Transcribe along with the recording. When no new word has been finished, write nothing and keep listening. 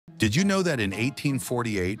Did you know that in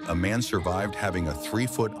 1848, a man survived having a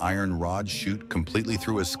 3-foot iron rod shoot completely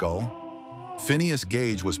through his skull? Phineas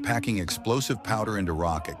Gage was packing explosive powder into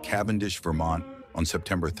rock at Cavendish, Vermont on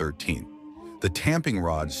September 13th. The tamping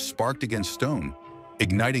rods sparked against stone,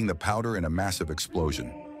 igniting the powder in a massive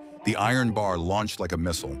explosion. The iron bar launched like a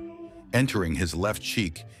missile, entering his left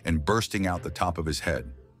cheek and bursting out the top of his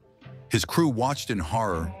head. His crew watched in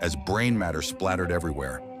horror as brain matter splattered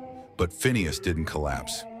everywhere, but Phineas didn't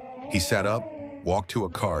collapse. He sat up, walked to a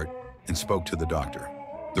cart, and spoke to the doctor.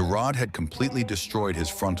 The rod had completely destroyed his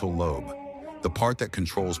frontal lobe, the part that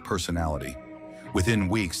controls personality. Within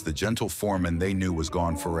weeks, the gentle foreman they knew was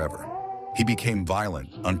gone forever. He became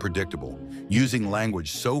violent, unpredictable, using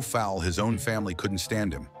language so foul his own family couldn't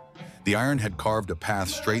stand him. The iron had carved a path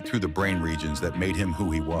straight through the brain regions that made him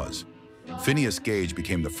who he was. Phineas Gage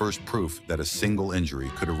became the first proof that a single injury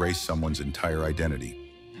could erase someone's entire identity.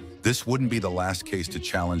 This wouldn't be the last case to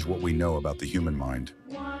challenge what we know about the human mind.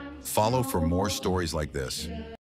 Follow for more stories like this.